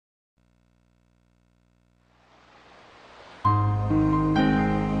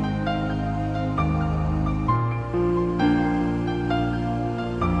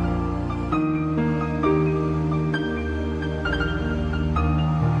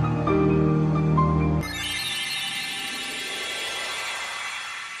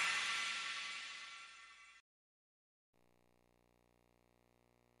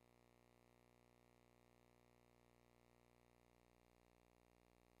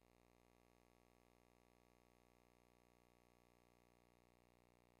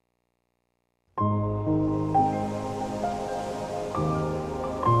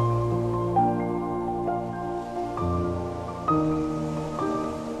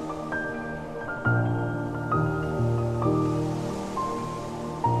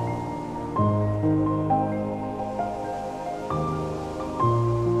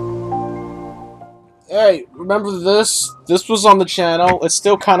remember this? This was on the channel. It's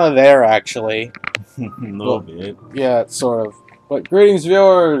still kind of there, actually. A little bit. Yeah, sort of. But greetings,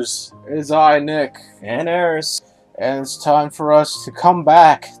 viewers. It's I, Nick. And Aris. And it's time for us to come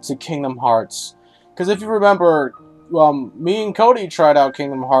back to Kingdom Hearts. Because if you remember, me and Cody tried out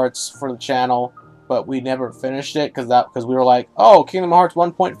Kingdom Hearts for the channel, but we never finished it because we were like, oh, Kingdom Hearts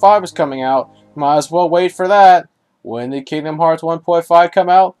 1.5 is coming out. Might as well wait for that. When did Kingdom Hearts 1.5 come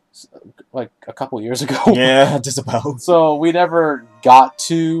out? Like a couple years ago. Yeah, just about. So we never got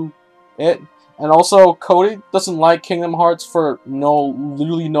to it. And also, Cody doesn't like Kingdom Hearts for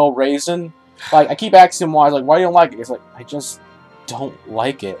literally no reason. Like, I keep asking him why. He's like, why do you don't like it? He's like, I just don't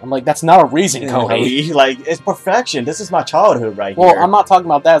like it. I'm like, that's not a reason, Cody. Like, it's perfection. This is my childhood right here. Well, I'm not talking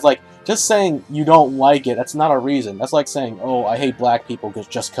about that. It's like, just saying you don't like it, that's not a reason. That's like saying, oh, I hate black people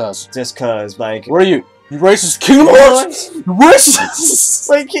just cause. Just cause, like... What are you? You racist? Kingdom Hearts? You racist?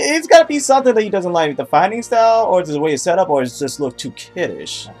 Like, it's gotta be something that he doesn't like. The fighting style, or the way it's set up, or it's just look too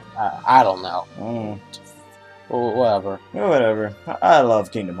kiddish. I don't know. Well, whatever. Yeah, whatever. I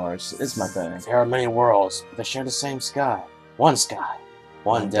love Kingdom Hearts. It's my thing. There are many worlds. They share the same sky. One sky.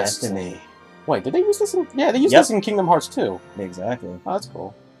 One destiny. Wait, did they use this in... Yeah, they used this in Kingdom Hearts 2. Exactly. Oh, that's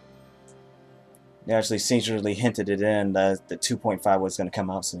cool. They actually secretly hinted it in that the 2.5 was going to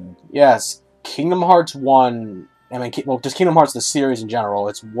come out soon. Yes. Kingdom Hearts 1... I mean, well, just Kingdom Hearts, the series in general,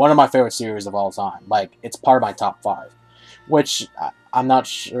 it's one of my favorite series of all time. Like, it's part of my top 5. Which... I'm not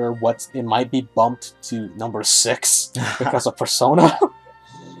sure it might be bumped to number 6 because of Persona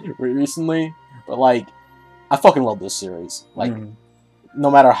recently, but like, I fucking love this series. Like,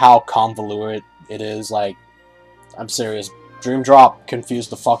 no matter how convoluted it is, like, I'm serious. Dream Drop confused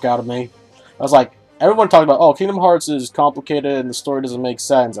the fuck out of me. I was like, everyone talked about, oh, Kingdom Hearts is complicated and the story doesn't make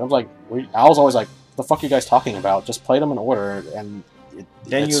sense. I was like, I was always like, what the fuck are you guys talking about? Just play them in order and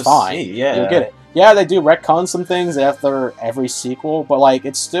it's fine. Yeah, you'll get it. Yeah, they do retcon some things after every sequel, but like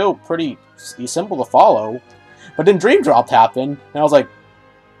it's still pretty simple to follow. But then Dream Drop happened, and I was like,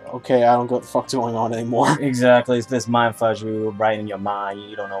 okay, I don't know what the fuck's going on anymore. Exactly, it's this mind fudge right in your mind.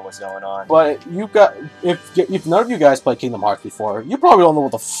 You don't know what's going on. But if none of you guys played Kingdom Hearts before, you probably don't know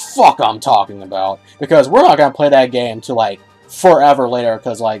what the fuck I'm talking about, because we're not gonna play that game till like forever later,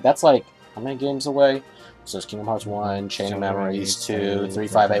 because like that's like how many games away? So it's Kingdom Hearts 1, Chain of Memories 2,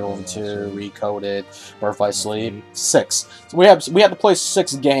 358 2, Recoded, Birth by Sleep, 6. So we had to play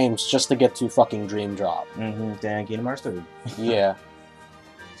 6 games just to get to fucking Dream Drop. Then Kingdom Hearts 3. Yeah.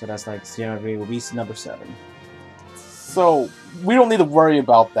 So that's like Déjà Vu will be number 7. So we don't need to worry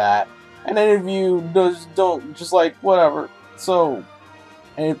about that. And any of you don't just like whatever. So,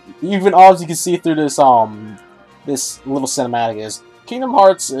 and even all you can see through this this little cinematic is Kingdom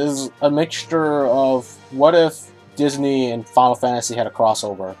Hearts is a mixture of what if Disney and Final Fantasy had a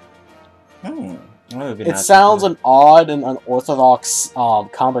crossover. It sounds an odd and unorthodox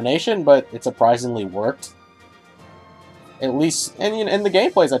combination, but it surprisingly worked. At least, and the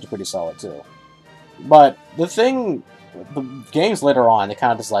gameplay is actually pretty solid too. But the games later on, they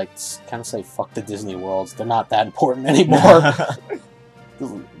kind of just say fuck the Disney worlds. They're not that important anymore.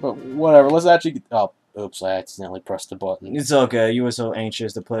 But whatever. Let's actually. Oh, oops! I accidentally pressed the button. It's okay. You were so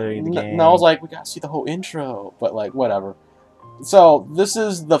anxious to play the game. No, I was like, we gotta see the whole intro. But like, whatever. So this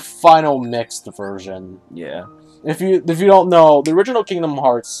is the final mixed version. Yeah. If you don't know, the original Kingdom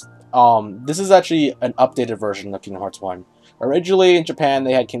Hearts. This is actually an updated version of Kingdom Hearts 1. Originally in Japan,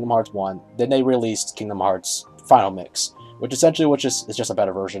 they had Kingdom Hearts 1. Then they released Kingdom Hearts Final Mix, which is just a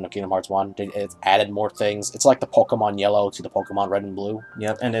better version of Kingdom Hearts 1. It's added more things. It's like the Pokemon Yellow to the Pokemon Red and Blue.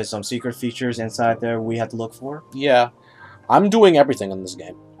 Yep, and there's some secret features inside there we have to look for. Yeah. I'm doing everything in this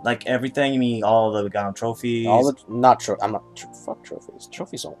game. Like everything? You mean all the trophies? Fuck trophies.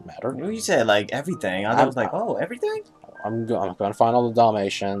 Trophies don't matter. You said like everything. I was like, oh, everything? I'm going to find all the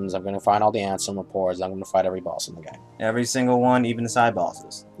Dalmatians. I'm going to find all the Ansem reports. I'm going to fight every boss in the game. Every single one, even the side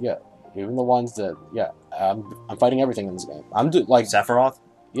bosses. Yeah, even the ones that. Yeah, I'm fighting everything in this game. like Sephiroth.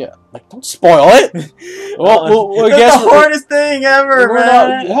 Yeah, like don't spoil it. well, I guess the hardest thing ever,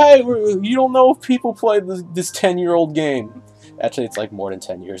 man. You don't know if people play this 10-year-old game. Actually, it's like more than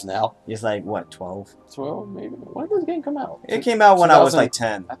 10 years now. It's like what, 12? 12, maybe. When did this game come out? It came out when I was like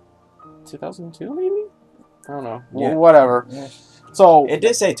 10. 2002, maybe. I don't know. Yeah. Whatever. Yeah. So it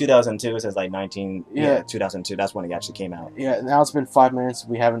did say 2002. It says like 2002. That's when it actually came out. Yeah. Now it's been 5 minutes.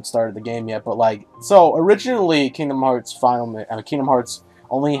 We haven't started the game yet, but like, so originally Kingdom Hearts Kingdom Hearts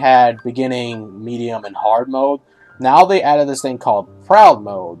only had beginning, medium, and hard mode. Now they added this thing called Proud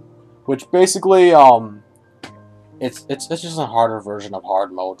mode, which basically it's just a harder version of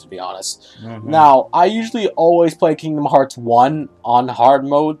hard mode, to be honest. Mm-hmm. Now, I usually always play Kingdom Hearts 1 on hard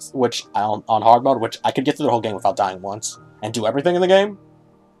mode, which I could get through the whole game without dying once and do everything in the game.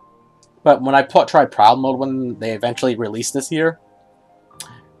 But when I tried Proud Mode when they eventually released this year,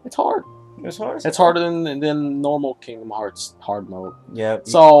 it's hard. It's hard. It's harder than normal Kingdom Hearts hard mode. Yeah.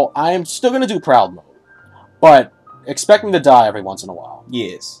 So I'm still gonna do Proud Mode, but expect me to die every once in a while.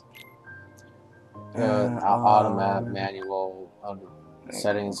 Yes. Automatic manual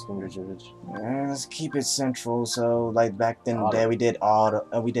settings. Let's keep it central. So like back then, we did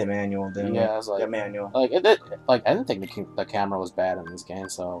we did manual. Then yeah, it was like manual. Like I didn't think the camera was bad in this game,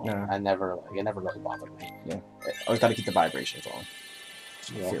 so Yeah. it never really bothered me. Yeah. Always gotta keep the vibrations on.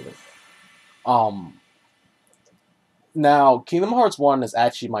 Yeah. Feel it. Now Kingdom Hearts 1 is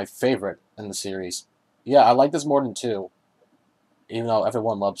actually my favorite in the series. Yeah, I like this more than 2, even though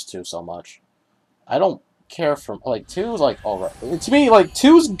everyone loves 2 so much. I don't care for like 2 is like alright. To me, like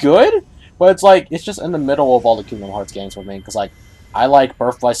 2's good, but it's just in the middle of all the Kingdom Hearts games for me, because like I like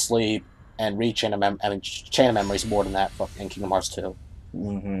Birth by Sleep and Chain of Memories more than that in Kingdom Hearts 2.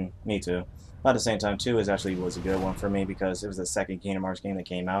 Me too. But at the same time, 2 was a good one for me because it was the second Kingdom Hearts game that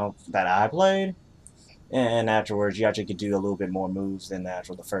came out that I played. And afterwards, you actually could do a little bit more moves than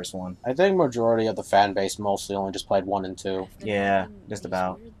the first one. I think majority of the fan base mostly only just played 1 and 2. Yeah, just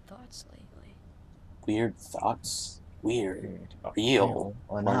about. Weird thoughts? Weird. Real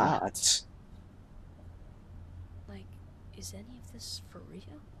or not? Like, is any of this for real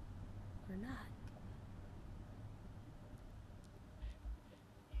or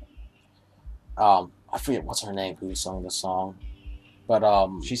not? I forget what's her name who sung the song. But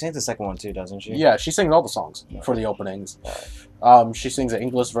she sings the second one too, doesn't she? Yeah, she sings all the songs for the openings. Right. She sings an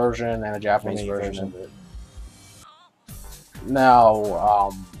English version and a Japanese version of it.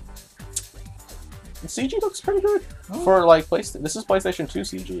 Now, the CG looks pretty good for like PlayStation. This is PlayStation 2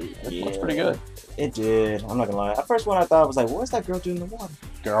 CG. It looks pretty good. It did. I'm not gonna lie. At first, when I thought, I was like, "What's that girl doing in the water?"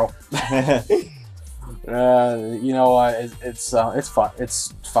 Girl. You know what? It's fun.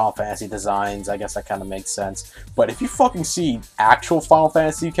 It's Final Fantasy designs. I guess that kind of makes sense. But if you fucking see actual Final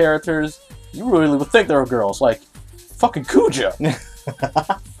Fantasy characters, you really would think they're girls. Like fucking Kuja.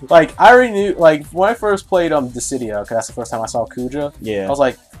 Like I already knew. Like when I first played Dissidia, because that's the first time I saw Kuja. Yeah. I was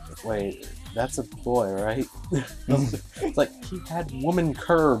like, wait, that's a boy, right? It's like he had woman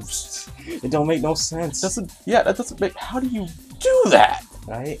curves. It don't make no sense. That doesn't make. How do you do that?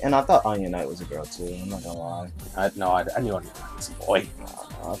 Right? And I thought Onion Knight was a girl too. I'm not gonna lie. I knew Onion Knight was a boy.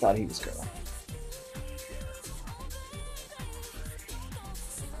 I thought he was a girl.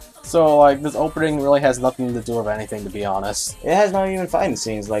 So like this opening really has nothing to do with anything, to be honest. It has not even fighting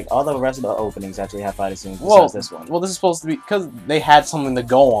scenes. Like all the rest of the openings actually have fighting scenes besides this one. Well, this is supposed to be because they had something to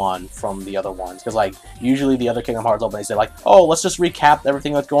go on from the other ones. Because like usually the other Kingdom Hearts openings, they're like, oh, let's just recap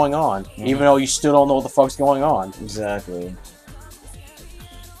everything that's going on, even though you still don't know what the fuck's going on. Exactly.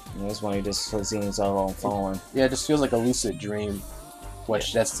 And this one, you just seeing himself on phone. Yeah, it just feels like a lucid dream,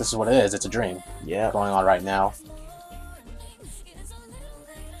 which this is what it is. It's a dream. Yeah. Going on right now.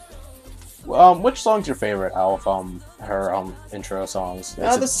 Which song's your favorite out of her intro songs?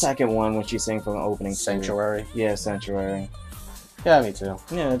 The second one when she sang from the opening. Sanctuary. Yeah, Sanctuary. Yeah, me too.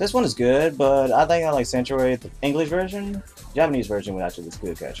 Yeah, this one is good, but I think I like Sanctuary, the English version. Japanese version would actually be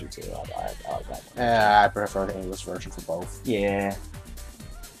good actually too. I like that one. Yeah, I prefer the English version for both. Yeah.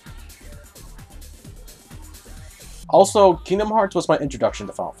 Also, Kingdom Hearts was my introduction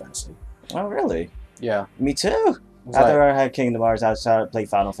to Final Fantasy. Oh, really? Yeah. Me too. After I had Kingdom Hearts, I started to play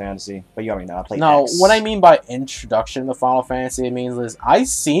Final Fantasy. But you already know, I played X. What I mean by introduction to Final Fantasy, it means is I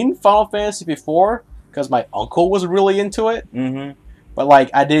seen Final Fantasy before because my uncle was really into it. But like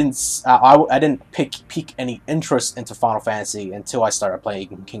I didn't pique any interest into Final Fantasy until I started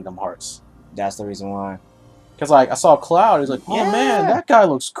playing Kingdom Hearts. That's the reason why. Because like I saw Cloud, he's like, oh man, that guy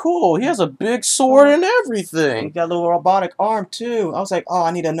looks cool. He has a big sword and everything. He got a little robotic arm too. I was like, oh, I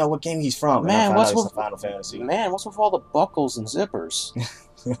need to know what game he's from. Man, what's with Final Fantasy? Man, what's with all the buckles and zippers?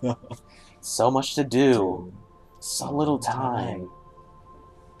 So much to do, so little time.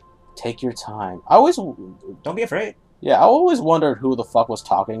 Take your time. Don't be afraid. Yeah, I always wondered who the fuck was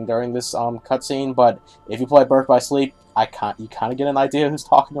talking during this cutscene, but if you play Birth by Sleep, you kind of get an idea who's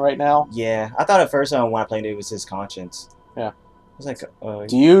talking right now. Yeah, I thought at first when I played it was his conscience. Yeah. I was like,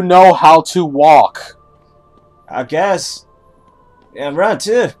 do you know how to walk? I guess. Yeah, run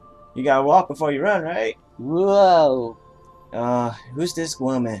too. You gotta walk before you run, right? Whoa. Who's this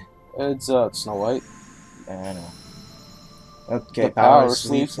woman? It's Snow White. I know. Okay, the power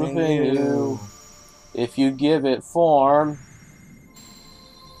sleeps within you. If you give it form,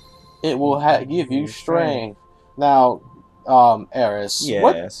 it will give you strength. Now, Aris.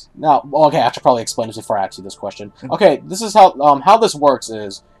 Yes. Now, well, okay, I should probably explain this before I ask you this question. Okay, this is how this works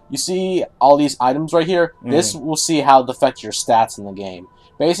is, you see all these items right here? This will see how it affects your stats in the game.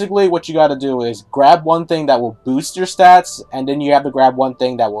 Basically, what you gotta do is grab one thing that will boost your stats, and then you have to grab one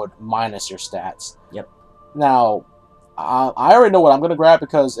thing that would minus your stats. Yep. Now, I already know what I'm gonna grab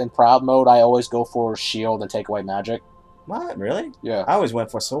because in Proud mode, I always go for Shield and Take Away Magic. What? Really? Yeah. I always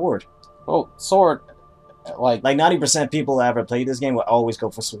went for Sword. Oh, Sword. Like 90% people that ever played this game would always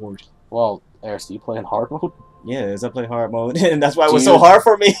go for Sword. Well, Aris, do you play in hard mode? Yes, I play hard mode, and that's why it was so hard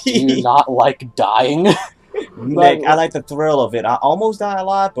for me. Do you not like dying? Nick, I like the thrill of it. I almost die a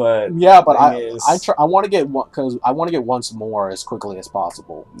lot, but yeah, but I want to get one because I want to get once more as quickly as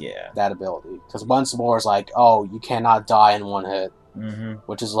possible. Yeah, that ability, because once more is like, oh, you cannot die in one hit,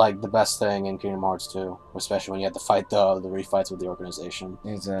 which is like the best thing in Kingdom Hearts 2, especially when you have to fight the refights with the organization.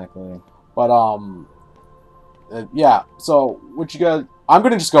 Exactly. But yeah. So what you got? I'm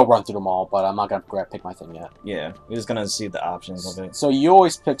gonna just go run through them all, but I'm not gonna pick my thing yet. Yeah, we're just gonna see the options of it. So you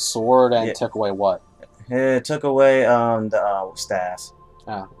always pick Sword and took away what? It took away the staff.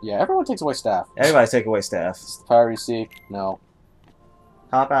 Yeah, everyone takes away staff. Everybody take away staff. It's the power you seek. No.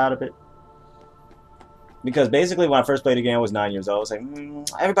 Hop out of it. Because basically, when I first played the game, I was 9 years old. I was like,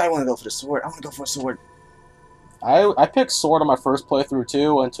 everybody want to go for the sword. I want to go for a sword. I picked Sword on my first playthrough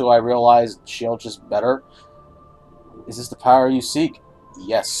too, until I realized Shield's just better. Is this the power you seek?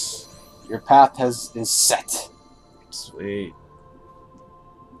 Yes. Your path is set. Sweet.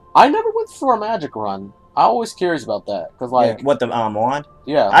 I never went for a magic run. I always curious about that, cause like what the wand?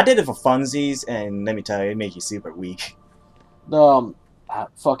 Yeah. I did it for funsies, and let me tell you, it make you super weak. This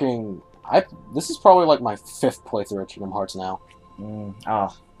is probably like my 5th playthrough of Kingdom Hearts now.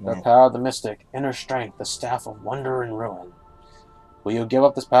 The power of the mystic, inner strength, the staff of wonder and ruin. Will you give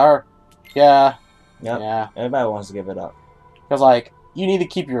up this power? Yeah. Yep. Yeah. Everybody wants to give it up. Because like you need to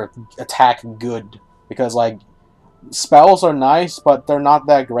keep your attack good, because like spells are nice, but they're not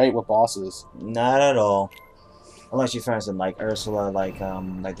that great with bosses. Not at all. Unless you friends in like Ursula, like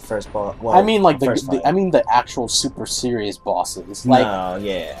the first boss. Well, I mean, like the actual super serious bosses. Like, no,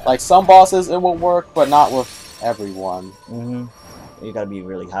 yeah. Like some bosses, it will work, but not with everyone. You gotta be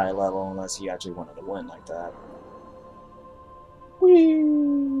really high level unless you actually wanted to win like that.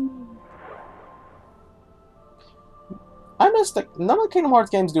 Whee! I miss none of the Kingdom Hearts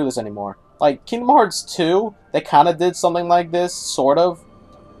games do this anymore. Like Kingdom Hearts 2, they kind of did something like this, sort of,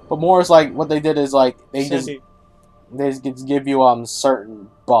 but more is like what they did is like they just give you certain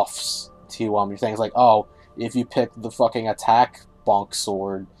buffs to your things. Like, oh, if you pick the fucking attack bonk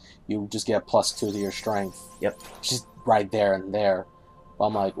sword, you just get a +2 to your strength. Yep. Just right there and there. But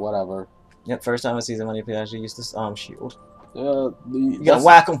I'm like, whatever. Yep. First time I see somebody actually use this shield. You gotta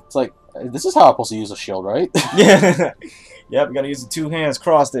whack them. It's like, this is how I'm supposed to use a shield, right? Yeah. Yep. You gotta use the 2 hands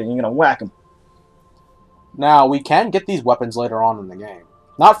crossed, and you're gonna whack them. Now we can get these weapons later on in the game.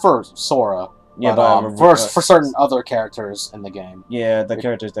 Not for Sora. Yeah, but for certain other characters in the game. Yeah, the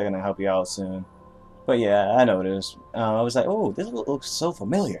characters that are gonna help you out soon. But yeah, I noticed. I was like, oh, this looks so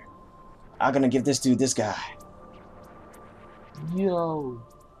familiar. I'm gonna give this to this guy. Yo,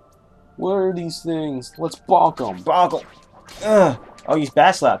 what are these things? Let's bonk them. Bonk them. Oh, you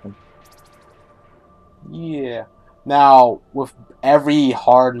backslap him. Yeah. Now, with every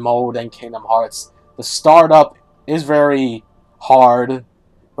hard mode in Kingdom Hearts, the startup is very hard.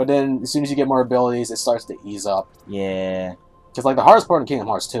 But then, as soon as you get more abilities, it starts to ease up. Yeah. Because, like, the hardest part in Kingdom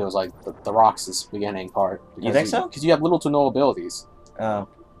Hearts 2 is, like, the Roxas beginning part. You think so? Because you have little to no abilities. Oh.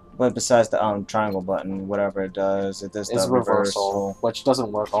 But besides the triangle button, whatever it does, it does the reversal. Which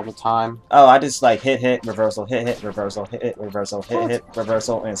doesn't work all the time. Oh, I just, like, hit, reversal, hit, reversal, hit, reversal, hit,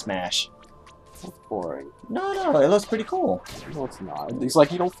 reversal, and smash. That's boring. No, it looks pretty cool. No, it's not. It's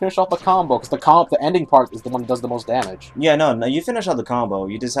like you don't finish off the combo, because the ending part is the one that does the most damage. Yeah, no, you finish off the combo.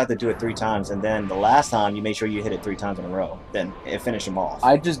 You just have to do it 3 times, and then the last time, you make sure you hit it 3 times in a row. Then it finish them off.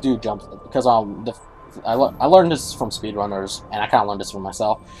 I just do jumps, because I learned this from speedrunners, and I kind of learned this from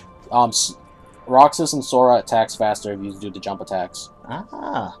myself. Roxas and Sora attacks faster if you do the jump attacks.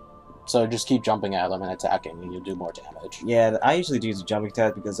 Ah. So just keep jumping at them and attacking, and you do more damage. Yeah, I usually do the jumping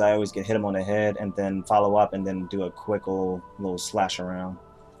attack because I always hit him on the head and then follow up and then do a quick little slash around.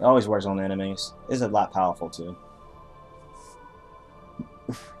 It always works on the enemies. It's a lot powerful too.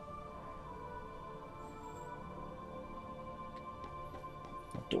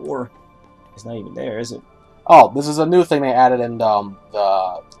 Door. It's not even there, is it? Oh, this is a new thing they added in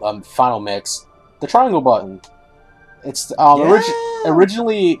the final mix. The triangle button. It's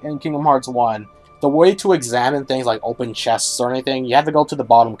originally in Kingdom Hearts 1, the way to examine things like open chests or anything, you have to go to the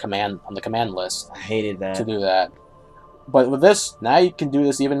bottom command on the command list. I hated that. To do that. But with this, now you can do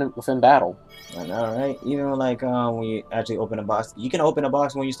this even within battle. I know, right? Even like when you actually open a box, you can open a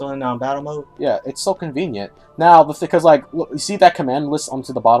box when you're still in battle mode. Yeah, it's so convenient. Now, because like, look, you see that command list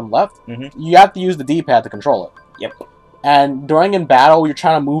onto the bottom left? Mm-hmm. You have to use the D-pad to control it. Yep. And during in battle, you're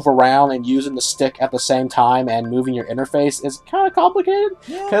trying to move around and using the stick at the same time and moving your interface is kind of complicated.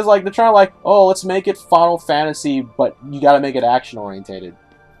 Because like they're trying to like, oh, let's make it Final Fantasy, but you got to make it action orientated.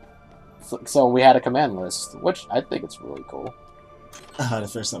 So we had a command list, which I think it's really cool. The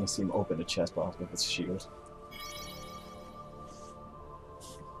first time I see him open a chest box with his shield.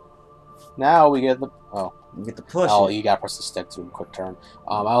 Now we get the you get the push. Oh, you got to press the stick to quick turn.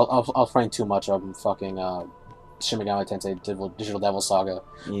 I was playing too much of fucking Shin Megami Tensei Digital Devil Saga,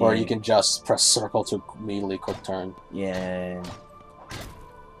 where you can just press circle to immediately quick turn. Yeah.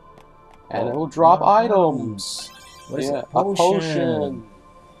 And it will drop items. What is it? A potion.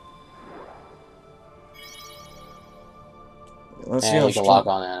 Let's see and how you can strong. lock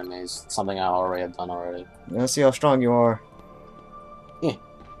on enemies. Something I already have done already. Let's see how strong you are. Yeah.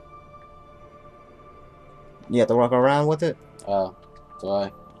 You have to walk around with it? Do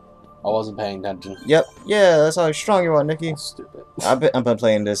I? I wasn't paying attention. Yep. Yeah, that's how strong you are, Nikki. That's stupid. I've been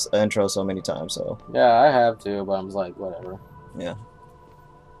playing this intro so many times, so. Yeah, I have to, but I'm like, whatever. Yeah.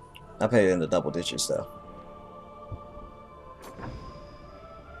 I played it in the double digits, though.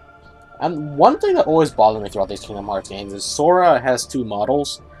 And one thing that always bothered me throughout these Kingdom Hearts games is Sora has two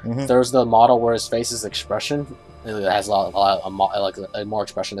models. Mm-hmm. There's the model where his face is expression. It has a more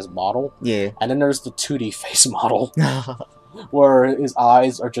expressionist model. Yeah. And then there's the 2D face model, where his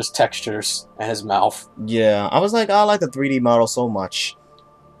eyes are just textures and his mouth. Yeah, I was like, I like the 3D model so much.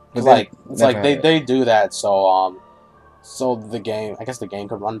 It's like they do that so the game, I guess the game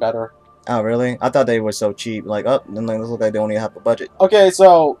could run better. Oh really? I thought they were so cheap. Like, oh, then they look like they only have a budget. Okay,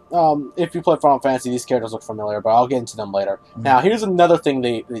 so if you play Final Fantasy, these characters look familiar, but I'll get into them later. Mm-hmm. Now, here's another thing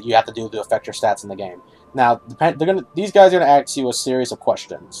that you have to do to affect your stats in the game. Now, these guys are gonna ask you a series of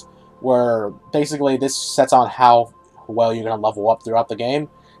questions, where basically this sets on how well you're gonna level up throughout the game.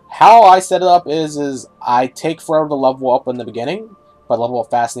 How I set it up is I take forever to level up in the beginning, but level up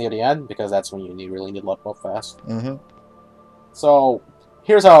fast near the end because that's when you really need to level up fast. Mm-hmm. So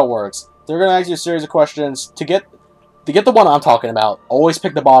here's how it works. They're gonna ask you a series of questions to get the one I'm talking about. Always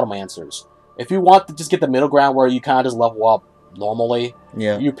pick the bottom answers. If you want to just get the middle ground where you kind of just level up normally,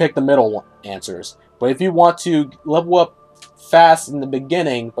 yeah, you pick the middle answers. But if you want to level up fast in the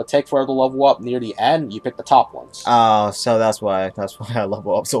beginning, but take forever to level up near the end, you pick the top ones. Oh, so that's why I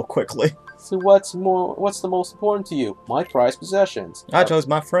level up so quickly. So what's the most important to you? My prized possessions. I chose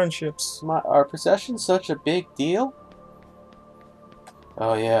my friendships. Are possessions such a big deal?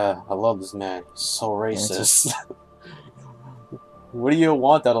 Oh yeah, I love this man. He's so racist. What do you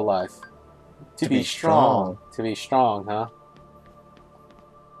want out of life? To be strong. To be strong, huh?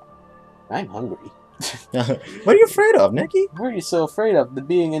 I'm hungry. What are you afraid of, Nikki? What are you so afraid of? The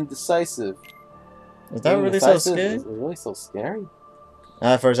being indecisive. Is that really so scary? Is it really so scary?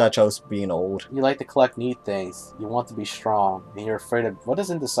 At first I chose being old. You like to collect neat things. You want to be strong. And you're afraid of... What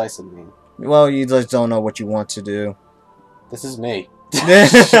does indecisive mean? Well, you just don't know what you want to do. This is me.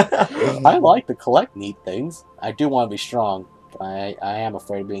 I like to collect neat things. I do want to be strong, but I am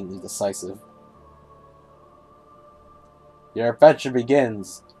afraid of being indecisive. Your adventure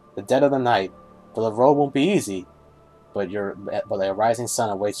begins the dead of the night, but the road won't be easy. But the rising sun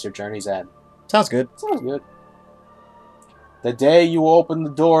awaits your journey's end. Sounds good. Sounds good. The day you open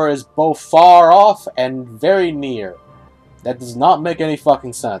the door is both far off and very near. That does not make any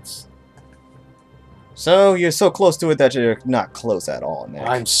fucking sense. So, you're so close to it that you're not close at all, Nick.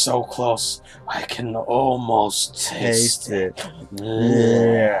 I'm so close. I can almost taste it.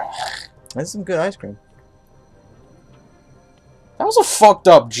 Yeah. That's some good ice cream. That was a fucked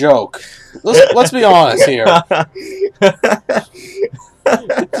up joke. Let's be honest here.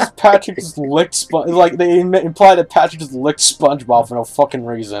 Patrick just licked like they implied that Patrick just licked SpongeBob for no fucking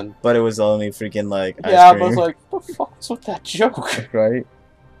reason. But it was only freaking like ice yeah, cream. but I was like, what the fuck was with that joke? Right?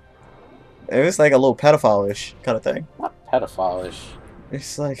 It was like a little pedophile-ish kind of thing. Not pedophile-ish.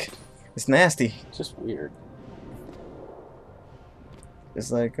 It's like, it's nasty. It's just weird.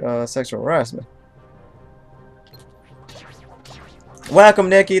 It's like sexual harassment. Welcome,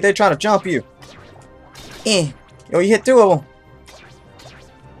 Nikki. They're trying to jump you. Yo, you hit two of them.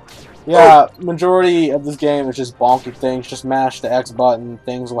 Yeah, majority of this game is just bonking things. Just mash the X button,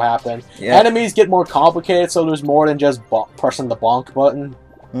 things will happen. Yeah. Enemies get more complicated, so there's more than just pressing the bonk button.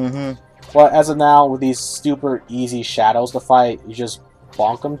 Mm-hmm. But as of now, with these super easy shadows to fight, you just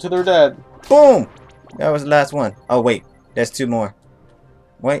bonk them till they're dead. Boom! That was the last one. Oh, wait. There's 2 more.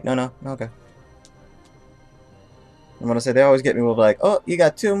 Wait, no. Okay. I'm gonna say they always get me with like, oh, you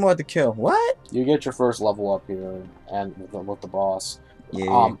got 2 more to kill. What? You get your first level up here, and with the boss.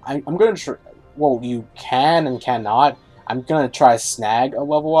 Yeah. I'm gonna try. Well, you can and cannot. I'm gonna try snag a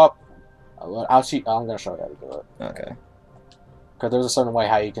level up. I'll see. I'm gonna show you how to do it. Okay. Because there's a certain way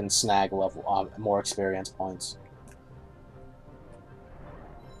how you can snag level more experience points.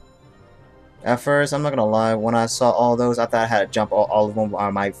 At first, I'm not gonna lie, when I saw all those, I thought I had to jump all of them or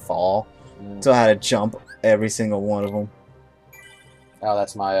I might fall. So I had to jump every single one of them. Oh,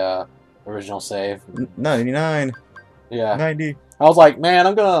 that's my original save. 99. Yeah. 90. I was like, man,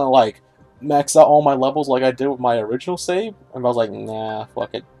 I'm gonna like max out all my levels like I did with my original save. And I was like, nah,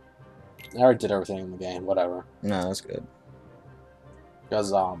 fuck it. I already did everything in the game, whatever. No, that's good.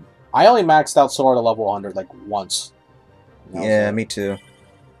 Because I only maxed out Sora to level 100 like once. Yeah, me too.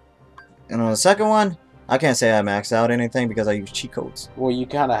 And on the second one, I can't say I maxed out anything because I use cheat codes. Well, you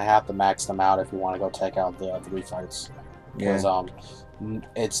kind of have to max them out if you want to go take out the 3 fights. Because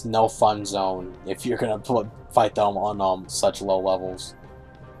it's no fun zone if you're gonna fight them on such low levels.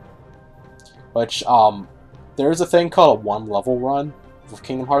 Which there's a thing called a 1 level run with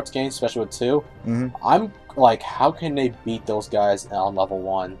Kingdom Hearts games, especially with 2. I'm like, how can they beat those guys on level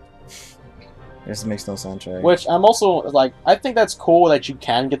 1? This makes no sense, right? Which I'm also like, I think that's cool that you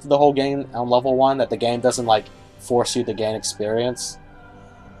can get to the whole game on level 1. That the game doesn't like force you to gain experience.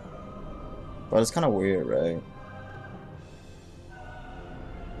 But it's kind of weird, right?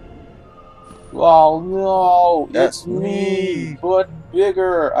 Oh no, That's it's me, but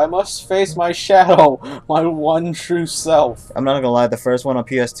bigger. I must face my shadow, my one true self. I'm not gonna lie, the first one on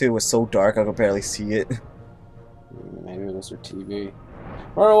PS2 was so dark I could barely see it. Maybe it was your TV.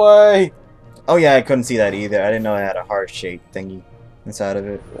 Run away! Oh yeah, I couldn't see that either. I didn't know it had a heart-shaped thingy inside of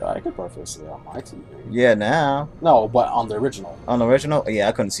it. Yeah, I could perfectly see it on my TV. Yeah, now. No, but on the original. On the original? Yeah,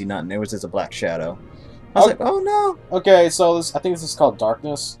 I couldn't see nothing. It was just a black shadow. I was like, oh no! Okay, so I think this is called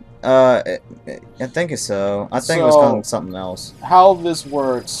Darkness. I think it's so. I think it was called something else. How this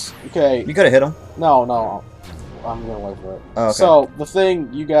works, okay. You could have hit him. No. I'm gonna wait for it. Oh, okay. So, the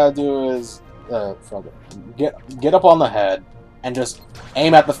thing you gotta do is, get up on the head, and just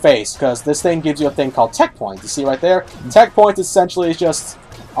aim at the face, because this thing gives you a thing called tech points. You see right there? Tech points essentially is just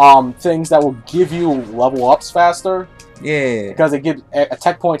things that will give you level ups faster. Yeah. Because it gives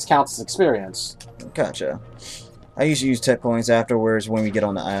tech points counts as experience. Gotcha. I usually use tech points afterwards when we get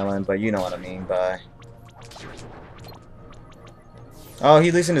on the island, but you know what I mean by. Oh,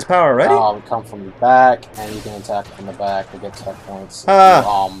 he loosened his power already? Come from the back, and you can attack from the back to get tech points.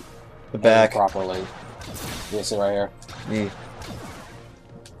 The back. Properly. You see right here? Yeah.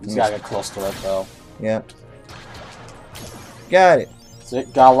 You gotta get close to it, though. Yep. Got it. See,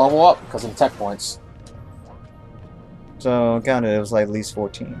 gotta level up because of the tech points. So, counted, it was like at least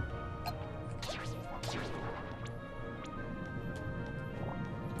 14.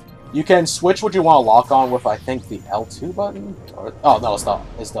 You can switch what you want to lock on with, I think, the L2 button. Or, oh no,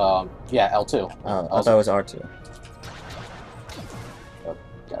 it's the yeah, L2. Oh, I thought it was R2. Oh,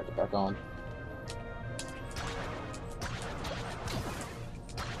 gotta get back on.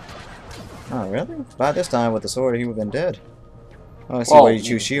 Oh, really? By this time, with the sword, he would have been dead. Oh, I see why you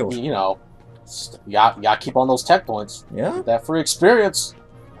choose shield. You know, you gotta keep on those tech points. Yeah? Get that free experience.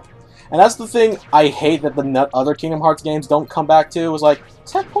 And that's the thing I hate that the other Kingdom Hearts games don't come back to. Was like,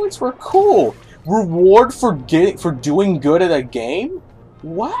 tech points were cool. Reward for doing good at a game?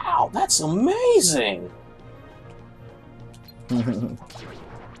 Wow, that's amazing.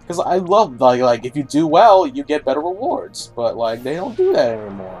 Because I love, like, if you do well, you get better rewards. But, like, they don't do that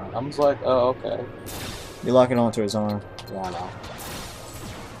anymore. I'm just like, oh, okay. You're locking onto his arm. Yeah, I know.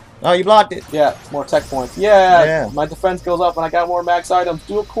 Oh, you blocked it. Yeah, more tech points. Yeah, Yeah. My defense goes up and I got more max items.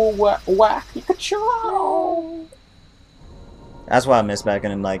 Do a cool whack. Pikachu! That's why I missed back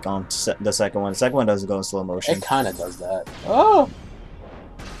in, like, on the second one. The second one doesn't go in slow motion. It kind of does that. Oh!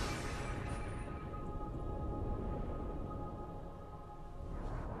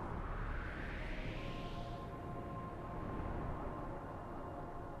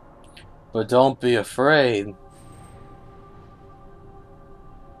 But don't be afraid.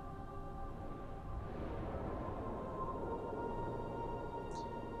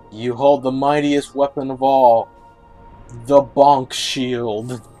 You hold the mightiest weapon of all, the Bonk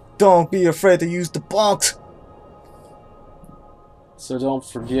Shield. Don't be afraid to use the bonk. So don't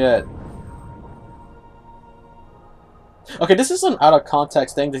forget. Okay, this is an out of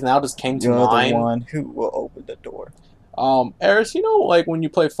context thing that now just came to You're mind. the one who will open the door. Aris, you know, like when you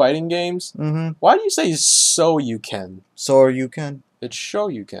play fighting games, why do you say "so you can"? So you can. It's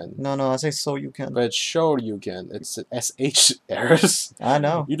Shoryuken. No, I say so you can. But it's Shoryuken. It's SH Aris. I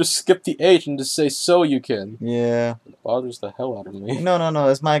know. You just skip the H and just say so you can. Yeah. It bothers the hell out of me. No.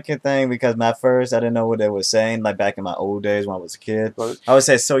 It's my kid thing because at first I didn't know what they were saying. Like back in my old days when I was a kid, But I would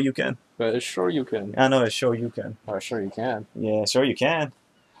say so you can. it's Shoryuken. I know it's sure you can. Oh, sure you can. Yeah, sure you can.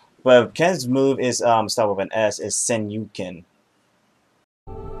 But Ken's move is start with an S. Is Senyuken.